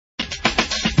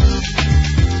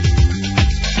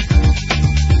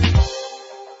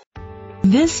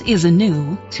This is a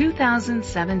new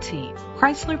 2017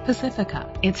 Chrysler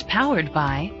Pacifica. It's powered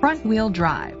by front-wheel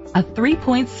drive, a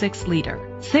 3.6-liter,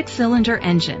 6-cylinder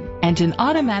engine, and an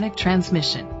automatic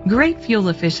transmission. Great fuel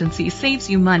efficiency saves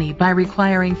you money by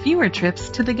requiring fewer trips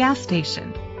to the gas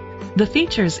station. The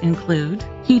features include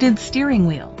heated steering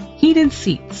wheel, heated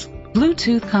seats,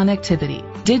 Bluetooth connectivity,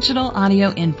 digital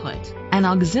audio input, and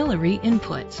auxiliary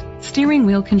input, steering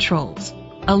wheel controls,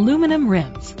 aluminum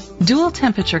rims, dual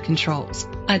temperature controls,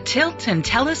 a tilt and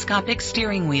telescopic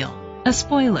steering wheel, a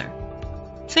spoiler.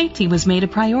 Safety was made a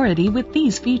priority with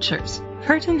these features: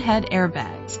 curtain head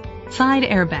airbags, side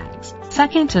airbags,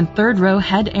 second and third row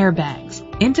head airbags,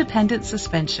 independent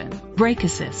suspension, brake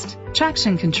assist,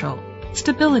 traction control,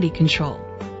 stability control,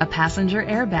 a passenger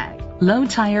airbag, low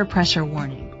tire pressure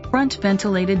warning, front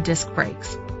ventilated disc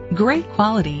brakes. Great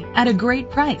quality at a great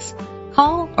price.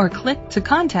 Call or click to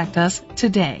contact us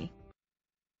today.